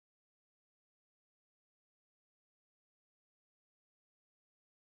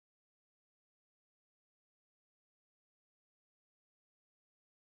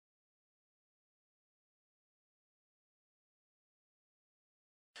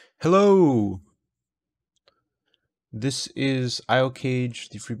Hello! This is iocage,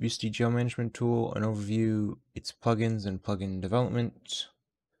 the FreeBSD Jail management tool, an overview, its plugins and plugin development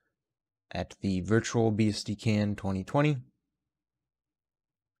at the virtual BSDCan 2020.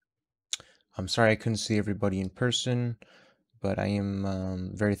 I'm sorry I couldn't see everybody in person, but I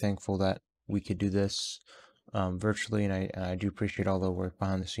am very thankful that we could do this virtually, and I do appreciate all the work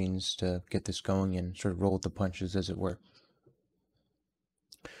behind the scenes to get this going and sort of roll with the punches, as it were.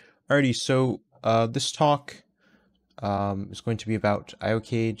 Alrighty, so this talk is going to be about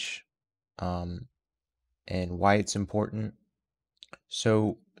iocage and why it's important.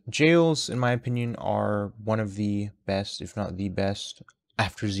 So jails, in my opinion, are one of the best, if not the best,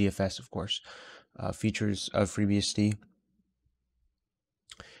 after ZFS, of course, features of FreeBSD.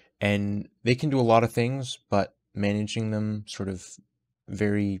 And they can do a lot of things, but managing them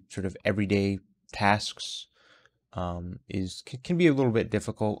very everyday tasks can be a little bit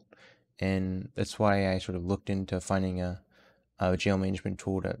difficult. And that's why I sort of looked into finding a jail management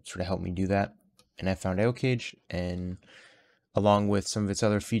tool to sort of help me do that. And I found iocage, and along with some of its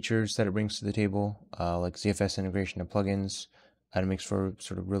other features that it brings to the table, like ZFS integration and plugins, it makes for a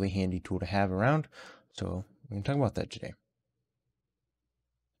sort of really handy tool to have around. So we're going to talk about that today.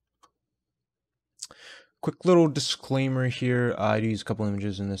 Quick little disclaimer here. I do use a couple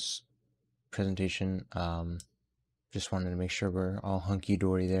images in this presentation. Just wanted to make sure we're all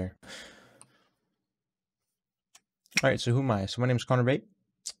hunky-dory there. All right, so who am I? So my name is Conor Beh.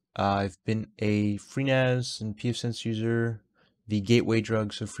 I've been a FreeNAS and pfSense user, the gateway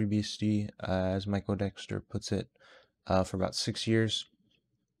drugs of FreeBSD, as Michael Dexter puts it, for about 6 years.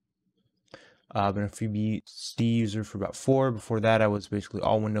 I've been a FreeBSD user for about 4. Before that, I was basically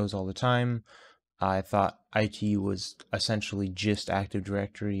all Windows all the time. I thought IT was essentially just Active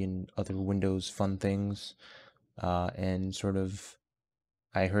Directory and other Windows fun things, and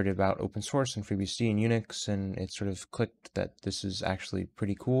I heard about open source and FreeBSD and Unix, and it sort of clicked that this is actually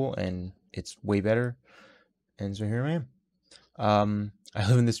pretty cool and it's way better. And so here I am. I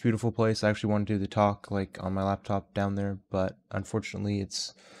live in this beautiful place. I actually wanted to do the talk like on my laptop down there, but unfortunately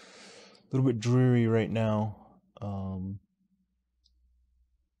it's a little bit dreary right now.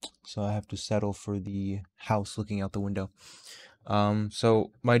 So I have to settle for the house looking out the window.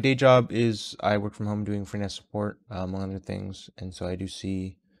 So my day job is I work from home doing FreeNAS support, among other things, and so I do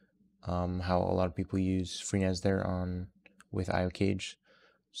see how a lot of people use FreeNAS there with iocage.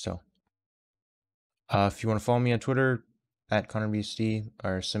 So if you want to follow me on Twitter at ConorBSD,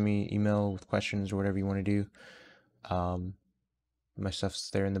 or send me email with questions or whatever you want to do, my stuff's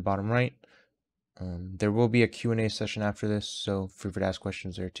there in the bottom right. There will be a Q&A session after this, so feel free to ask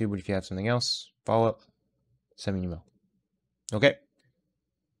questions there too. But if you have something else, follow up, send me an email. Okay.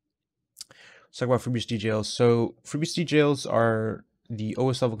 Let's talk about FreeBSD jails. So FreeBSD jails are the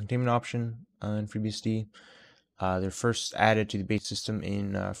OS level containment option in FreeBSD. They're first added to the base system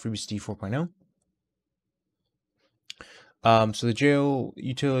in FreeBSD 4.0. So the jail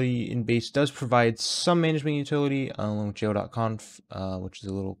utility in base does provide some management utility along with jail.conf, which is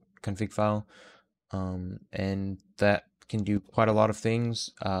a little config file. And that can do quite a lot of things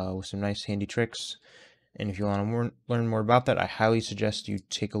with some nice handy tricks. And if you want to learn more about that, I highly suggest you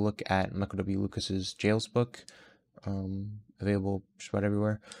take a look at Michael W. Lucas's Jails book, available just about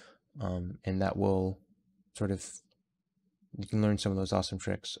everywhere. And that will you can learn some of those awesome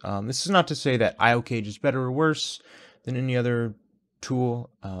tricks. This is not to say that iocage is better or worse than any other tool.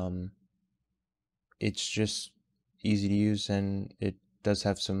 It's just easy to use, and it does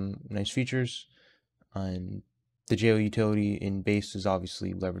have some nice features. And the jail utility in base is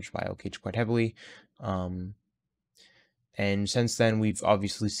obviously leveraged by iocage quite heavily. And since then, we've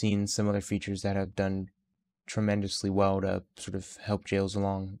obviously seen some other features that have done tremendously well to sort of help jails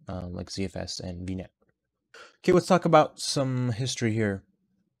along, like ZFS and VNet. Okay, let's talk about some history here.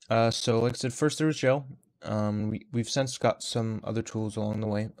 So like I said, first there was jail. We've since got some other tools along the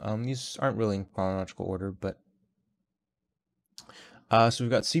way. These aren't really in chronological order, but so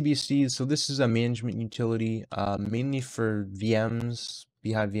we've got CBSD. So this is a management utility, mainly for VMs,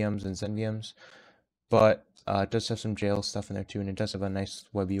 Beehive VMs, and Zen VMs, but it does have some jail stuff in there too, and it does have a nice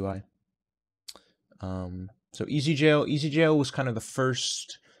web UI. So EasyJail was kind of the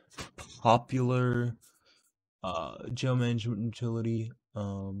first popular jail management utility.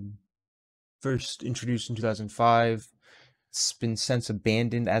 First introduced in 2005. It's been since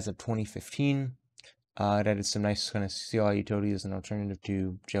abandoned as of 2015. It added some nice kind of CLI utility as an alternative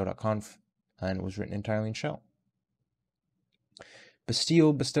to jail.conf, and it was written entirely in shell.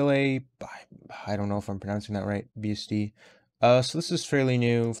 Bastille, I don't know if I'm pronouncing that right, BSD. So this is fairly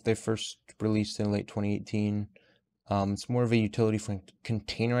new. They first released in late 2018. It's more of a utility for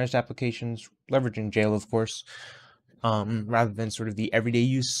containerized applications, leveraging jail, of course, rather than sort of the everyday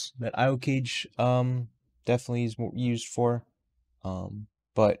use that iocage definitely is more used for.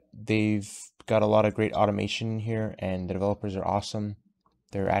 But they've got a lot of great automation here, and the developers are awesome.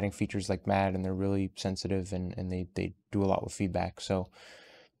 They're adding features like mad, and they're really sensitive, and they do a lot with feedback. So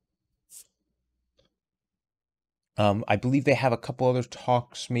I believe they have a couple other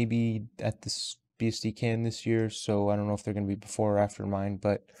talks maybe at this BSDCan this year, so I don't know if they're going to be before or after mine,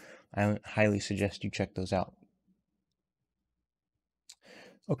 but I highly suggest you check those out.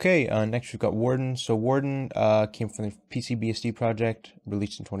 Okay, next we've got Warden. So Warden came from the PCBSD project,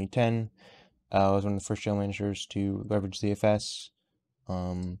 released in 2010. I was one of the first jail managers to leverage ZFS.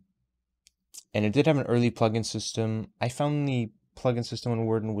 And it did have an early plugin system. I found the plugin system on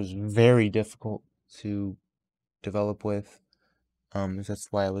Warden was very difficult to develop with. That's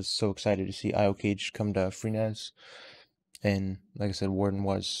why I was so excited to see iocage come to FreeNAS. And like I said, Warden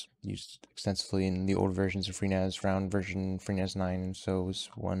was used extensively in the older versions of FreeNAS, around version FreeNAS 9, and so it was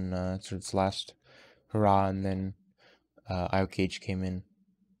one sort of its last hurrah, and then iocage came in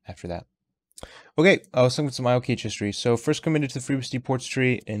after that. Okay, let's look at some iocage history. So first committed to the FreeBSD ports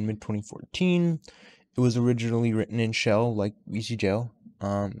tree in mid-2014. It was originally written in shell, like BSD Jail.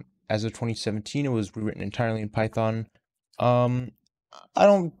 As of 2017, it was rewritten entirely in Python. I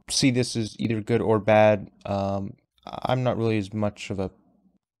don't see this as either good or bad. I'm not really as much of a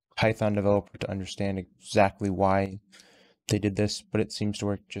Python developer to understand exactly why they did this, but it seems to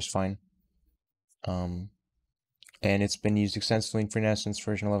work just fine. And it's been used extensively in FreeNAS since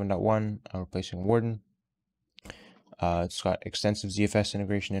version 11.1, replacing Warden. It's got extensive ZFS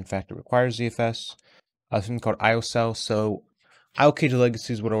integration. In fact, it requires ZFS. Something called iocage. So iocage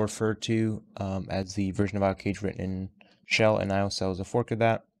legacy is what I'll refer to as the version of iocage written in shell, and iocage is a fork of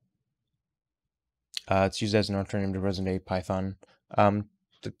that. It's used as an alternative to present-day Python.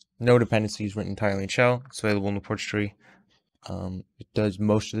 No dependencies, written entirely in shell. It's available in the ports tree. It does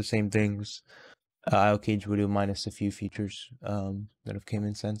most of the same things iocage would do, minus a few features that have came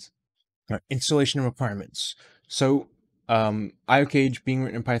in since. Right. Installation and requirements. So iocage being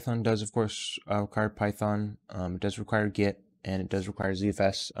written in Python does, of course, require Python. It does require Git, and it does require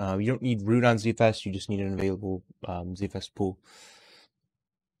ZFS. You don't need root on ZFS, you just need an available ZFS pool.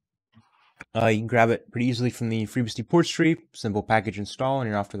 You can grab it pretty easily from the FreeBSD ports tree, simple package install, and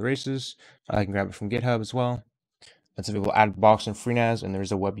you're off to the races. You can grab it from GitHub as well. It's available out of the box in FreeNAS, and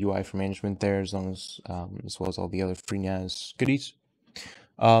there's a web UI for management there, as well as all the other FreeNAS goodies.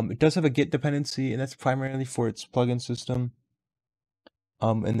 It does have a Git dependency, and that's primarily for its plugin system.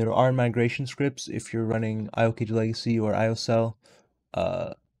 And there are migration scripts if you're running iocage legacy or iocell,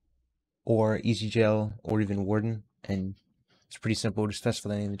 or EasyJail, or even Warden, and it's pretty simple. Just specify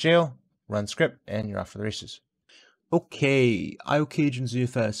the name of the jail, run script, and you're off for the races. Okay, iocage and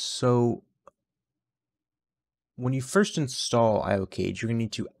ZFS. So when you first install iocage, you're going to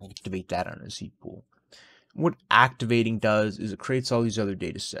need to activate that on a Z pool. What activating does is it creates all these other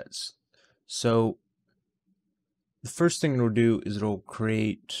data sets. So the first thing it'll do is it'll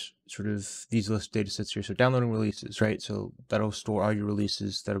create sort of these list of data sets here. So downloading releases, right? So that'll store all your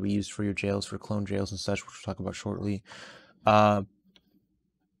releases that'll be used for your jails, for clone jails and such, which we'll talk about shortly. A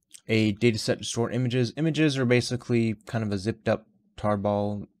data set to store images. Images are basically kind of a zipped up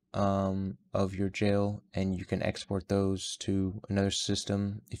tarball of your jail, and you can export those to another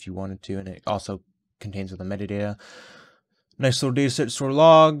system if you wanted to, and it also contains all the metadata. Nice little data set to store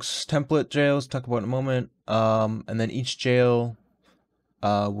logs, template jails, talk about in a moment, and then each jail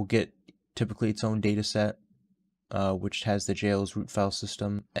will get typically its own data set, which has the jail's root file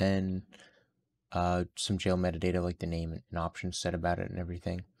system and some jail metadata like the name and options set about it and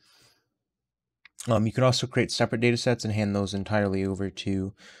everything. You can also create separate data sets and hand those entirely over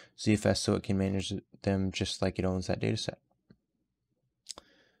to ZFS so it can manage them just like it owns that data set.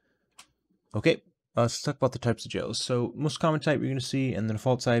 Okay, let's talk about the types of jails. So most common type you're going to see, and the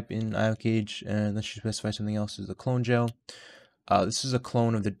default type in iocage, unless you specify something else, is the clone jail. This is a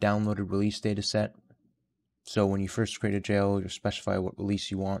clone of the downloaded release data set. So when you first create a jail, you specify what release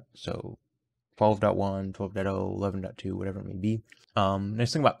you want. So 12.1, 12.0, 11.2, whatever it may be.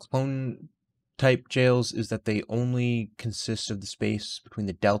 Nice thing about clone type jails is that they only consist of the space between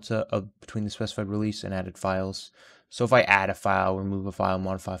the delta between the specified release and added files. So if I add a file, remove a file,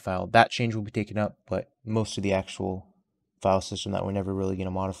 modify a file, that change will be taken up, but most of the actual file system that we're never really going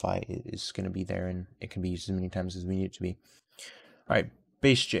to modify is going to be there, and it can be used as many times as we need it to be. All right,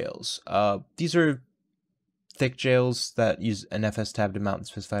 base jails. These are thick jails that use an FS tab to mount the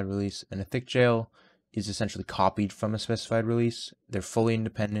specified release, and a thick jail is essentially copied from a specified release. They're fully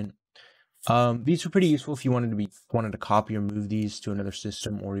independent. These are pretty useful if you wanted to copy or move these to another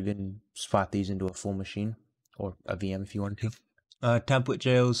system, or even spot these into a full machine or a VM if you wanted to. Template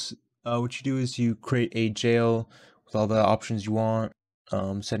jails. What you do is you create a jail with all the options you want,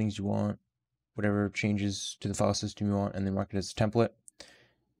 settings you want, whatever changes to the file system you want, and then mark it as a template.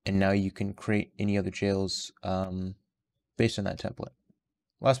 And now you can create any other jails based on that template.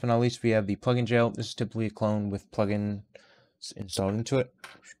 Last but not least, we have the plugin jail. This is typically a clone with plugins installed into it,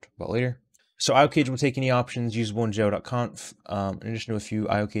 which we'll talk about later. So iocage will take any options usable in jail.conf, in addition to a few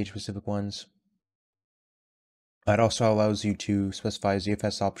iocage specific ones. It also allows you to specify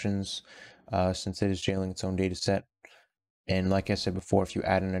ZFS options since it is jailing its own data set. And like I said before, if you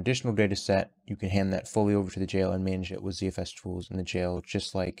add an additional data set, you can hand that fully over to the jail and manage it with ZFS tools in the jail,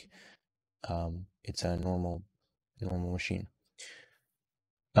 just like it's a normal machine.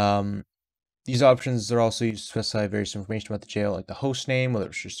 These options are also used to specify various information about the jail, like the host name, whether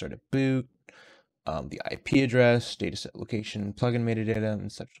it should start at boot, the IP address, dataset location, plugin metadata,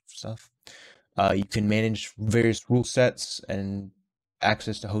 and such stuff. You can manage various rule sets and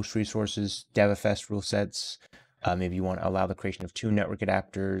access to host resources, DevFS rule sets. Maybe you want to allow the creation of 2 network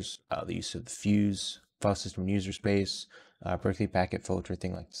adapters, the use of the fuse, file system and user space, Berkeley packet filter,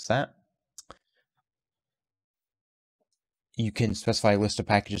 thing like that. You can specify a list of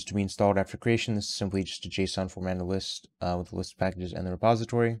packages to be installed after creation. This is simply just a JSON formatted list with the list of packages and the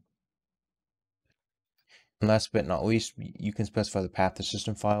repository. And last but not least, you can specify the path to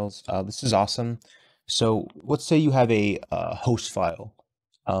system files. This is awesome. So let's say you have a host file,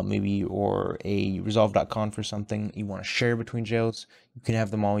 maybe, or a resolve.conf or something you want to share between jails. You can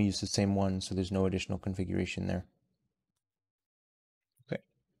have them all use the same one, so there's no additional configuration there. Okay.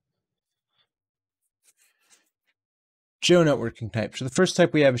 Jail networking type. So the first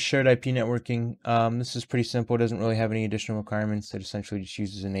type we have is shared IP networking. This is pretty simple. It doesn't really have any additional requirements. It essentially just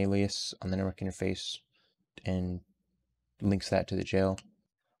uses an alias on the network interface and links that to the jail.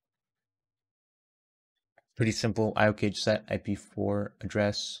 Pretty simple. iocage set IP4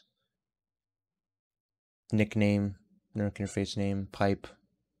 address, nickname, network interface name, pipe,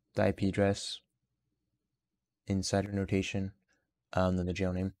 the IP address, insider notation, then the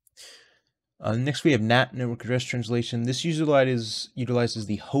jail name. Next we have NAT, network address translation. This utilizes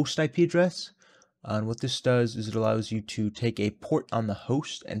the host IP address. And what this does is it allows you to take a port on the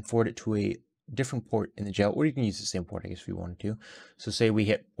host and forward it to a different port in the jail, or you can use the same port, I guess, if you wanted to. So say we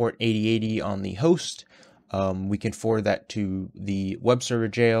hit port 8080 on the host, we can forward that to the web server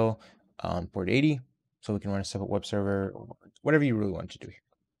jail on port 80, so we can run a separate web server, or whatever you really want to do here.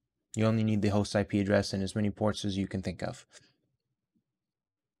 You only need the host IP address and as many ports as you can think of.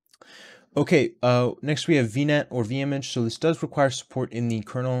 Okay, next we have VNet or vimage. So this does require support in the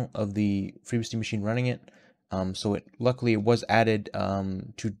kernel of the FreeBSD machine running it. So luckily it was added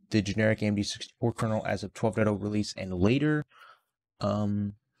to the generic AMD 64 kernel as of 12.0 release and later.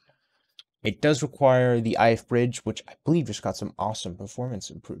 It does require the IF bridge, which I believe just got some awesome performance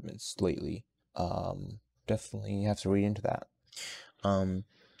improvements lately. Definitely have to read into that. And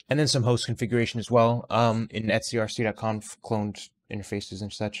then some host configuration as well in etcrc.conf cloned interfaces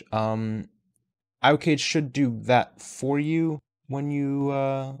and such. iocage should do that for you when you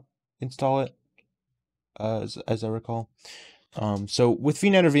install it, as I recall. So with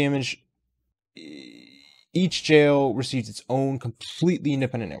VNet or vimage, each jail receives its own completely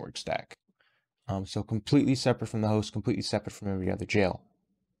independent network stack. So completely separate from the host, completely separate from every other jail.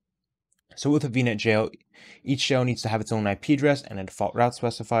 So with a VNet jail, each jail needs to have its own IP address and a default route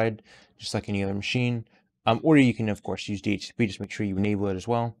specified, just like any other machine. Or you can, of course, use DHCP, just make sure you enable it as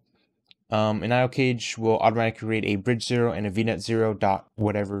well. And iocage will automatically create a bridge 0 and a VNet 0 dot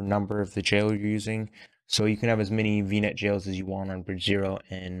whatever number of the jail you're using. So you can have as many VNet jails as you want on bridge 0,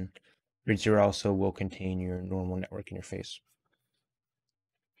 and bridge 0 also will contain your normal network interface.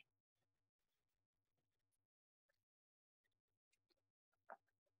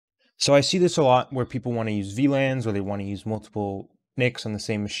 So I see this a lot where people want to use VLANs or they want to use multiple NICs on the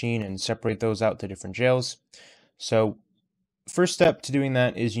same machine and separate those out to different jails. So first step to doing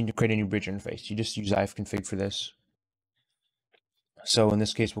that is you need to create a new bridge interface. You just use ifconfig for this. So in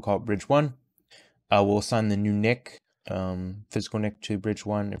this case, we'll call it bridge 1. We'll assign the new NIC, physical NIC to bridge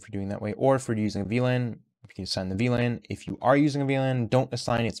 1 if we're doing that way, or if we're using a VLAN, we can assign the VLAN. If you are using a VLAN, don't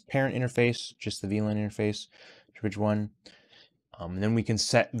assign its parent interface, just the VLAN interface to bridge 1. And then we can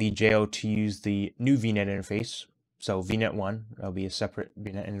set the jail to use the new VNet interface. So VNet 1, that'll be a separate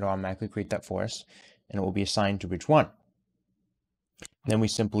VNet, and it'll automatically create that for us, and it will be assigned to bridge 1. Then we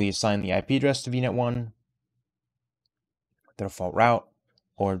simply assign the IP address to VNet 1, the default route,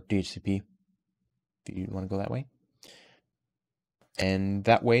 or DHCP, if you want to go that way. and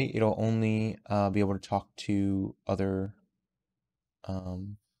that way it'll only be able to talk to other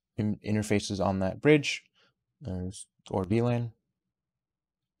interfaces on that bridge or VLAN.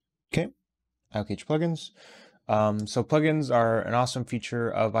 Okay, iocage plugins. So plugins are an awesome feature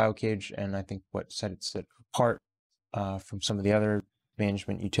of iocage, and I think what sets it apart from some of the other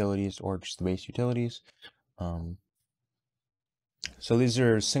management utilities or just the base utilities. So these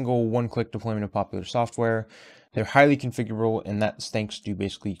are single one-click deployment of popular software. They're highly configurable, and that's thanks to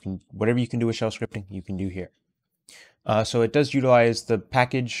basically whatever you can do with shell scripting, you can do here. So it does utilize the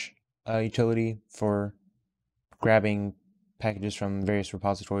package utility for grabbing packages from various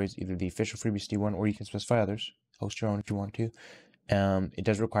repositories, either the official FreeBSD one, or you can specify others. Host your own if you want to. It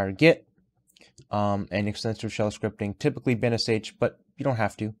does require Git and extensive shell scripting, typically BSDCan, but you don't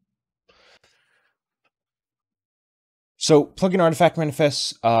have to. So plugin artifact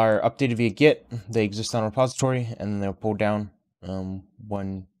manifests are updated via Git. They exist on a repository, and then they'll pull down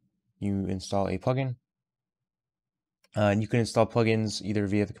when you install a plugin. You can install plugins either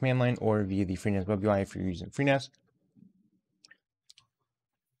via the command line or via the FreeNAS web UI if you're using FreeNAS.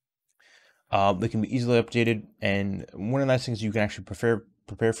 They can be easily updated, and one of the nice things you can actually prepare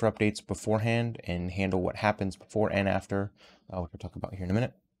for updates beforehand and handle what happens before and after, which we'll talk about here in a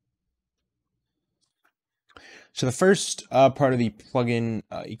minute. So the first part of the plugin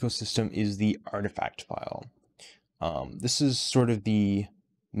ecosystem is the artifact file. This is sort of the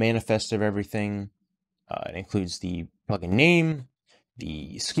manifest of everything. It includes the plugin name,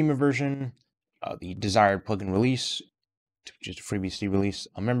 the schema version, the desired plugin release, which is a FreeBSD release.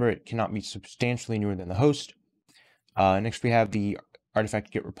 Remember, it cannot be substantially newer than the host. Next, we have the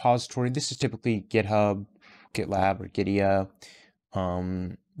artifact git repository. This is typically GitHub, GitLab, or Gitea.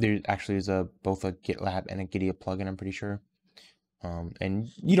 There actually is both a GitLab and a Gitea plugin, I'm pretty sure. And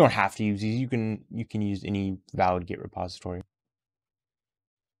you don't have to use these. You can use any valid Git repository.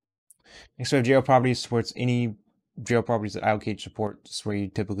 Next, we have jail properties. Supports any jail properties that iocage support. This is where you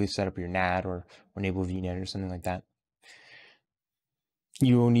typically set up your NAT or enable VNet or something like that.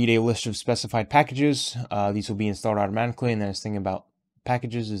 You will need a list of specified packages. These will be installed automatically, and the nice thing about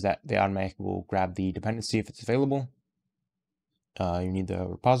packages is that they automatically will grab the dependency if it's available. You need the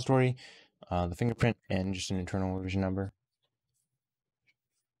repository, the fingerprint, and just an internal version number.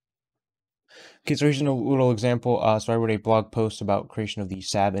 Okay, so here's a little example. So I wrote a blog post about creation of the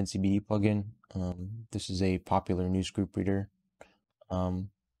SAB NCBD plugin. This is a popular newsgroup reader,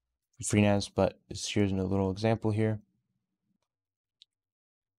 FreeNAS, but here's a little example here.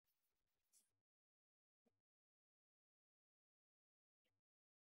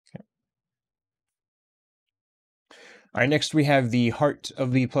 Okay. All right, next we have the heart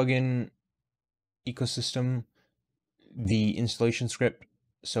of the plugin ecosystem, the installation script.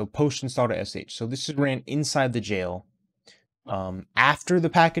 So post install.sh. So this is ran inside the jail after the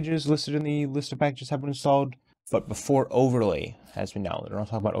packages listed in the list of packages have been installed, but before overlay has been downloaded. I'll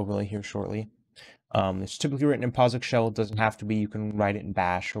talk about overlay here shortly. It's typically written in POSIX shell. It doesn't have to be. You can write it in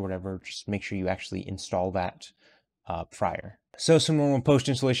bash or whatever. Just make sure you actually install that prior. So some normal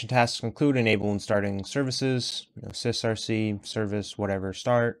post-installation tasks include enable and starting services, sysrc, service, whatever,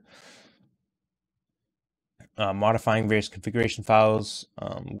 start. Modifying various configuration files.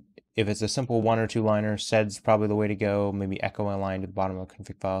 If it's a simple 1 or 2 liner, sed's probably the way to go. Maybe echo a line to the bottom of a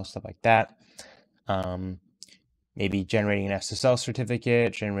config file, stuff like that. Maybe generating an SSL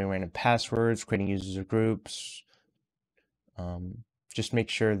certificate, generating random passwords, creating users or groups. Just make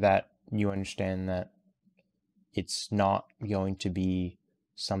sure that you understand that it's not going to be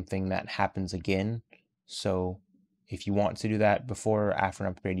something that happens again. So if you want to do that before or after an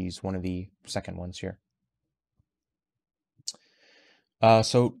upgrade, use one of the second ones here.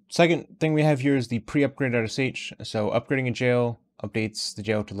 So second thing we have here is the pre-upgrade.sh. So upgrading a jail updates the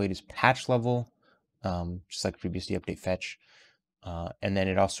jail to the latest patch level, just like FreeBSD update fetch. And then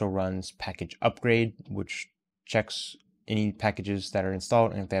it also runs package upgrade, which checks any packages that are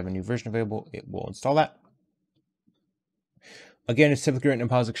installed, and if they have a new version available, it will install that. Again, it's typically written in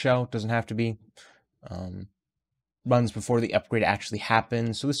POSIX shell, doesn't have to be. Runs before the upgrade actually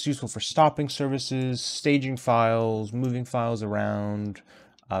happens. So this is useful for stopping services, staging files, moving files around,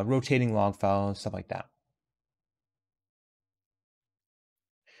 rotating log files, stuff like that.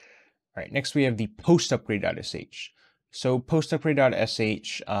 All right, next we have the post-upgrade.sh. So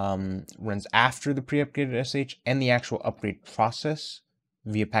post-upgrade.sh runs after the pre-upgrade.sh and the actual upgrade process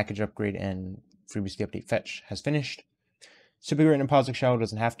via package upgrade and FreeBSD update fetch has finished. Typically written in POSIX shell,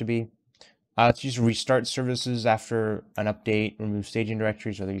 doesn't have to be. It's used to restart services after an update, remove staging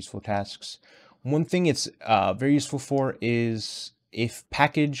directories, or other useful tasks. One thing it's very useful for is if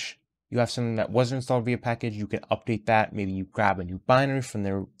package you have something that wasn't installed via package, you can update that. Maybe you grab a new binary from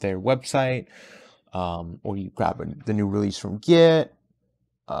their website, or you grab the new release from Git.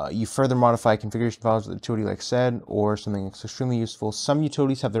 You further modify configuration files with the utility, like I said, or something that's extremely useful. Some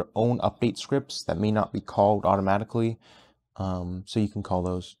utilities have their own update scripts that may not be called automatically, so you can call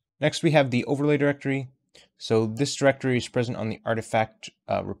those. Next, we have the overlay directory. So this directory is present on the artifact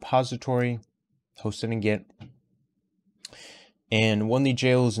repository hosted in Git. And when the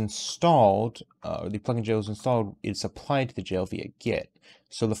jail is installed, or the plugin jail is installed, it's applied to the jail via Git.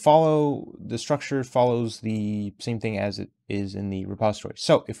 So the structure follows the same thing as it is in the repository.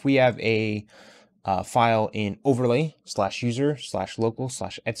 So if we have a file in overlay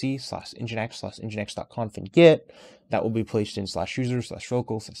 /user/local/etsy/nginx/nginx.conf in Git, that will be placed in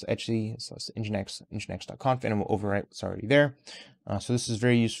 /user/local/etsy/nginx/nginx.conf, and it will overwrite what's already there. So this is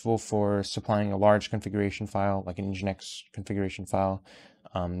very useful for supplying a large configuration file, like an nginx configuration file.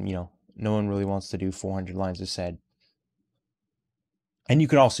 No one really wants to do 400 lines of sed. And you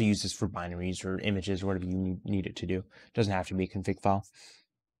could also use this for binaries or images or whatever you need it to do. It doesn't have to be a config file.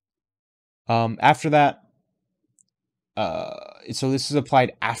 After that, so this is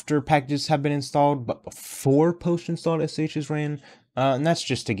applied after packages have been installed, but before post-installed sh is ran. And that's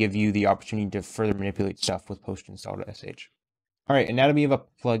just to give you the opportunity to further manipulate stuff with post-installed sh. All right, anatomy of a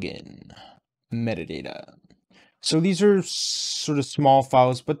plugin, metadata. So these are sort of small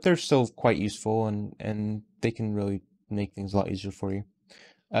files, but they're still quite useful, and they can really make things a lot easier for you.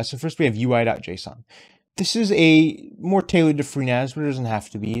 So first we have UI.json. This is a more tailored to FreeNAS, but it doesn't have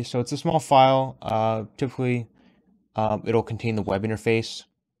to be. So it's a small file. Typically, it'll contain the web interface.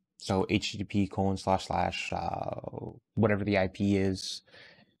 So http:// whatever the IP is,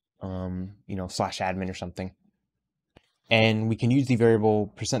 /admin or something. And we can use the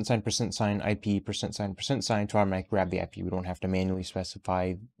variable %, %, IP, %, to automatically grab the IP. We don't have to manually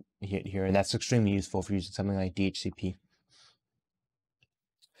specify it here. And that's extremely useful for using something like DHCP.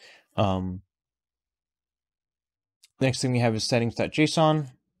 Next thing we have is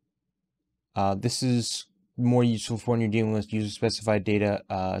settings.json. This is more useful for when you're dealing with user specified data.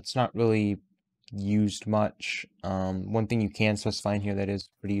 It's not really used much. One thing you can specify in here that is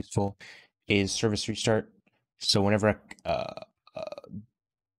pretty useful is service restart. So whenever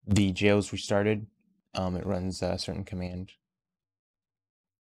the jail is restarted, it runs a certain command.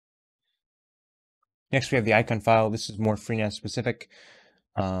 Next, we have the icon file. This is more FreeNAS specific,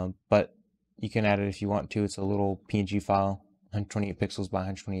 but you can add it if you want to. It's a little PNG file, 128 pixels by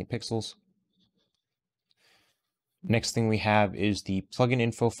 128 pixels. Next thing we have is the plugin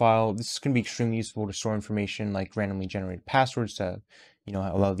info file. This is going to be extremely useful to store information like randomly generated passwords to,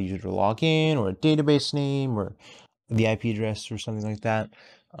 allow the user to log in, or a database name, or the IP address, or something like that.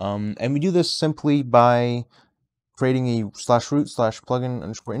 And we do this simply by creating a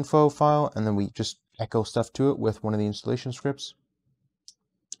 /root/plugin_info file, and then we just echo stuff to it with one of the installation scripts.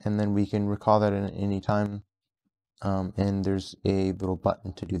 And then we can recall that at any time. And there's a little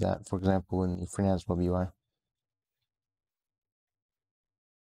button to do that, for example, in the FreeNAS web UI.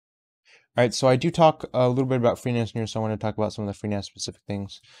 All right, so I do talk a little bit about FreeNAS here, so I want to talk about some of the FreeNAS specific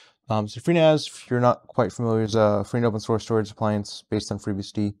things. So FreeNAS, if you're not quite familiar, is a free and open source storage appliance based on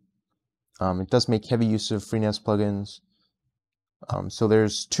FreeBSD. It does make heavy use of FreeNAS plugins. So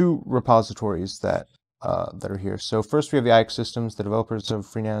there's two repositories that are here. So first we have the iocage systems, the developers of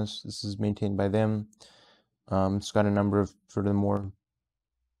FreeNAS. This is maintained by them. It's got a number of sort of more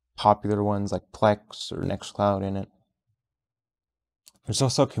popular ones like Plex or Nextcloud in it. There's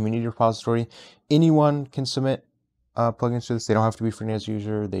also a community repository. Anyone can submit plugins to this. They don't have to be a FreeNAS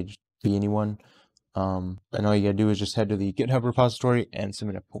user. They just be anyone. And all you gotta do is just head to the GitHub repository and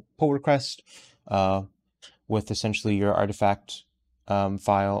submit a pull request with essentially your artifact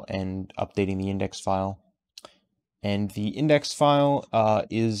file and updating the index file. And the index file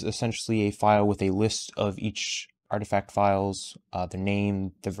is essentially a file with a list of each artifact files, the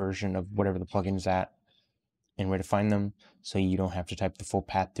name, the version of whatever the plugin is at, and where to find them, so you don't have to type the full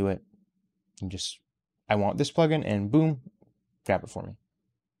path to it. You just, I want this plugin, and boom, grab it for me.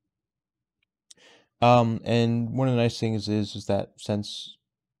 And one of the nice things is that since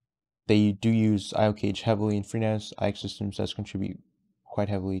they do use iocage heavily in FreeNAS, iocage systems does contribute quite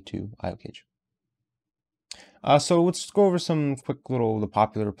heavily to iocage. So let's go over some quick the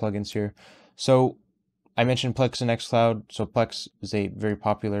popular plugins here. So I mentioned Plex and Nextcloud. So Plex is a very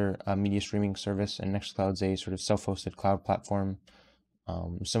popular media streaming service, and Nextcloud is a sort of self-hosted cloud platform.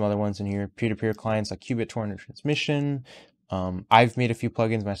 Some other ones in here, peer-to-peer clients like Qubit Torrent Transmission. I've made a few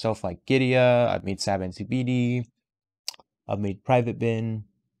plugins myself like Gidia. I've made SabNCBD. I've made Private Bin.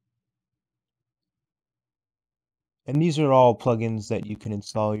 And these are all plugins that you can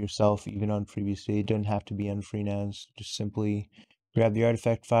install yourself, even on FreeBSD. It doesn't have to be on FreeNAS. Just simply grab the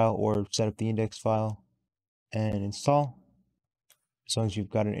artifact file or set up the index file and install. As long as you've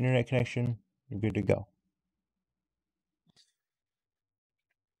got an internet connection, you're good to go.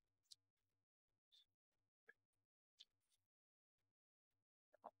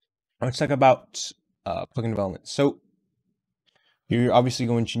 Let's talk about plugin development. So you're obviously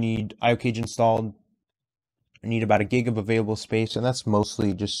going to need iocage installed. You need about a gig of available space, and that's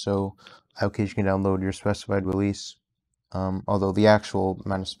mostly just so iocage can download your specified release. Although the actual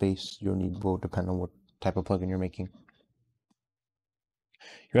amount of space you'll need will depend on what type of plugin you're making.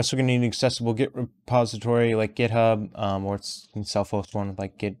 You're also going to need an accessible Git repository like GitHub, or it's a self-host one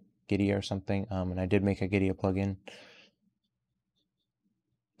like Gitea or something. And I did make a Gitea plugin.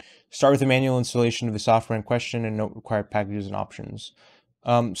 Start with a manual installation of the software in question and note required packages and options.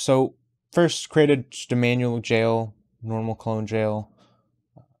 So first, create just a manual jail, normal clone jail.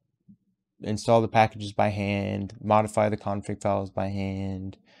 Install the packages by hand, modify the config files by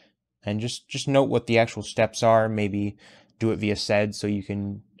hand, and just note what the actual steps are. Maybe do it via sed so you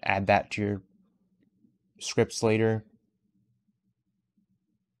can add that to your scripts later.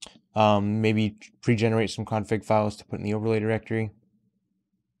 Maybe pre-generate some config files to put in the overlay directory.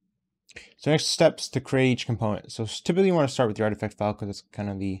 So next steps to create each component. So typically you want to start with your artifact file because it's kind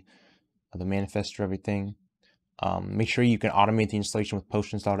of the manifest for everything. Make sure you can automate the installation with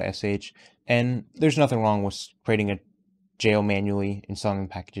post install.sh. And there's nothing wrong with creating a jail manually, installing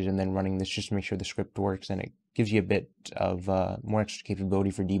packages, and then running this just to make sure the script works. And it gives you a bit of more extra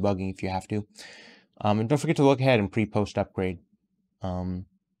capability for debugging if you have to. And don't forget to look ahead and pre-post upgrade.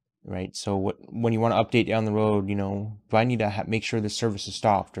 Right? So when you want to update down the road, do I need to make sure this service is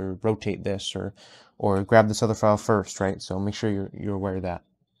stopped, or rotate this, or grab this other file first, right? So make sure you're aware of that.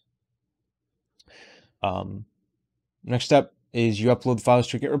 Next step is you upload the files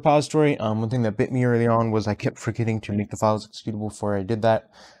to your Git repository. One thing that bit me early on was I kept forgetting to make the files executable before I did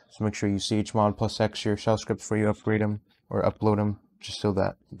that. So make sure you chmod +x your shell scripts before you upgrade them or upload them, just so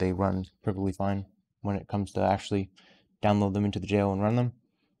that they run perfectly fine when it comes to actually download them into the jail and run them.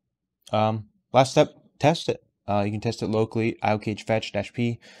 Last step, test it. You can test it locally, iocage fetch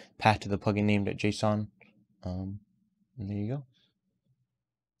 -p, path to the plugin named.json. And there you go.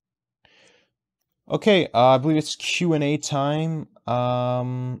 Okay, I believe it's Q&A time.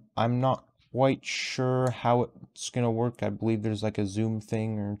 I'm not quite sure how it's going to work. I believe there's like a Zoom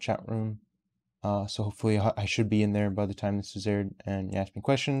thing or chat room. So hopefully I should be in there by the time this is aired and you ask me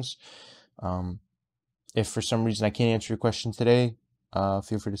questions. If for some reason I can't answer your question today,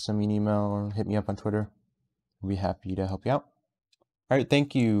 feel free to send me an email or hit me up on Twitter. I'll be happy to help you out. All right,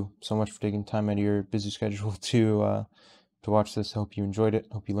 thank you so much for taking time out of your busy schedule to watch this. I hope you enjoyed it.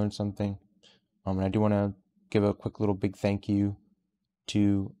 Hope you learned something. And I do want to give a quick little big thank you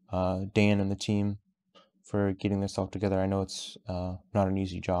to Dan and the team for getting this all together. I know it's not an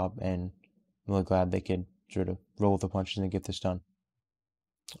easy job, and I'm really glad they could sort of roll with the punches and get this done.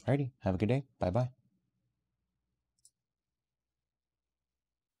 Alrighty, have a good day. Bye-bye.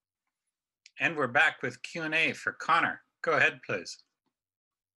 And we're back with Q&A for Connor. Go ahead, please.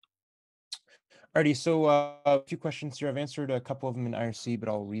 Alrighty, so a few questions here. I've answered a couple of them in IRC, but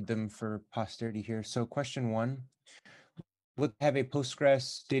I'll read them for posterity here. So question 1, would have a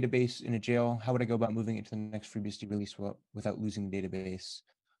Postgres database in a jail. How would I go about moving it to the next FreeBSD release without losing the database?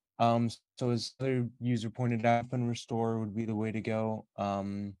 So as the other user pointed out, open restore would be the way to go.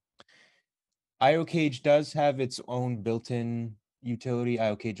 iocage does have its own built-in utility,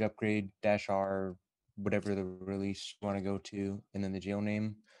 iocage upgrade -r, whatever the release you want to go to, and then the jail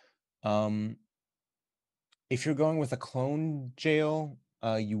name. If you're going with a clone jail,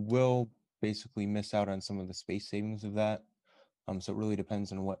 you will basically miss out on some of the space savings of that. So it really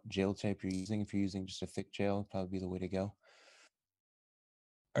depends on what jail type you're using. If you're using just a thick jail, it'd probably be the way to go.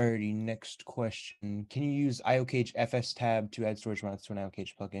 Alrighty, next question. Can you use iocage fs tab to add storage mounts to an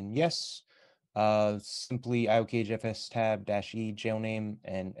iocage plugin? Yes. Simply iocage fs tab -e jail name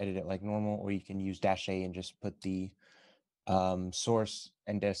and edit it like normal, or you can use -a and just put the source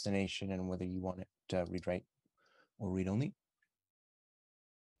and destination and whether you want it to read write or read only.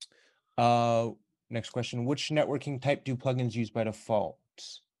 Next question. Which networking type do plugins use by default?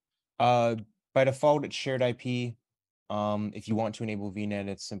 By default, it's shared IP. If you want to enable VNet,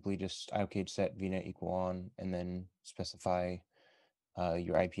 it's simply just iocage set VNet equal on, and then specify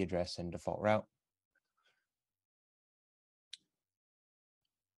your IP address and default route.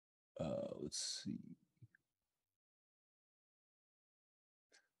 Let's see.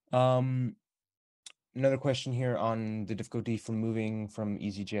 Another question here on the difficulty from moving from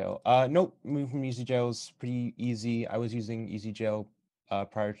Easy Jail. Nope, moving from Easy Jail is pretty easy. I was using Easy Jail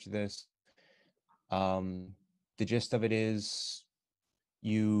prior to this. Um, the gist of it is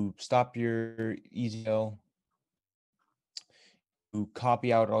you stop your Easy Jail, you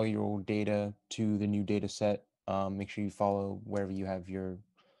copy out all your old data to the new data set. Make sure you follow wherever you have your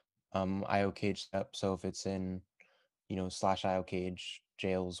iocage step. So if it's in slash iocage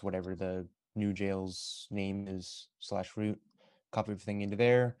jails, whatever the new jail's name is slash root, copy everything into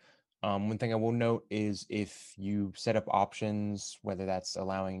there. One thing I will note is if you set up options, whether that's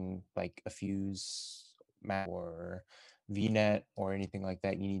allowing like a fuse map or VNet or anything like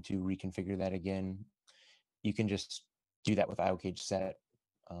that, you need to reconfigure that again. You can just do that with iocage set,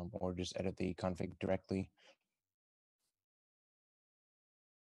 or just edit the config directly.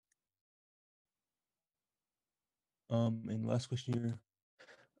 And last question here.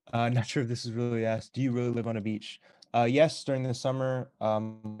 Not sure if this is really asked. Do you really live on a beach? Yes, during the summer,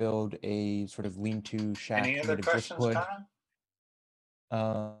 build a sort of lean-to Any shack other made of questions, driftwood.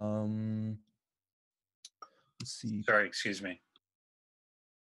 Connor? Um, let's see. Sorry, excuse me.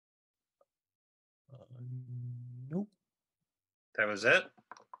 Uh, nope. That was it?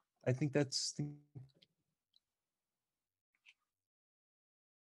 I think that's the.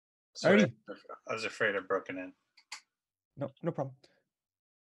 Sorry, Alrighty. I was afraid of broken in. No problem.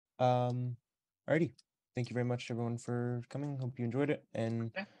 Alrighty. Thank you very much, everyone, for coming. Hope you enjoyed it,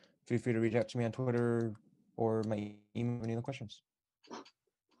 and Okay. feel free to reach out to me on Twitter or my email with any other questions.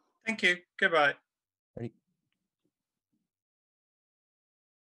 Thank you. Goodbye. Alrighty.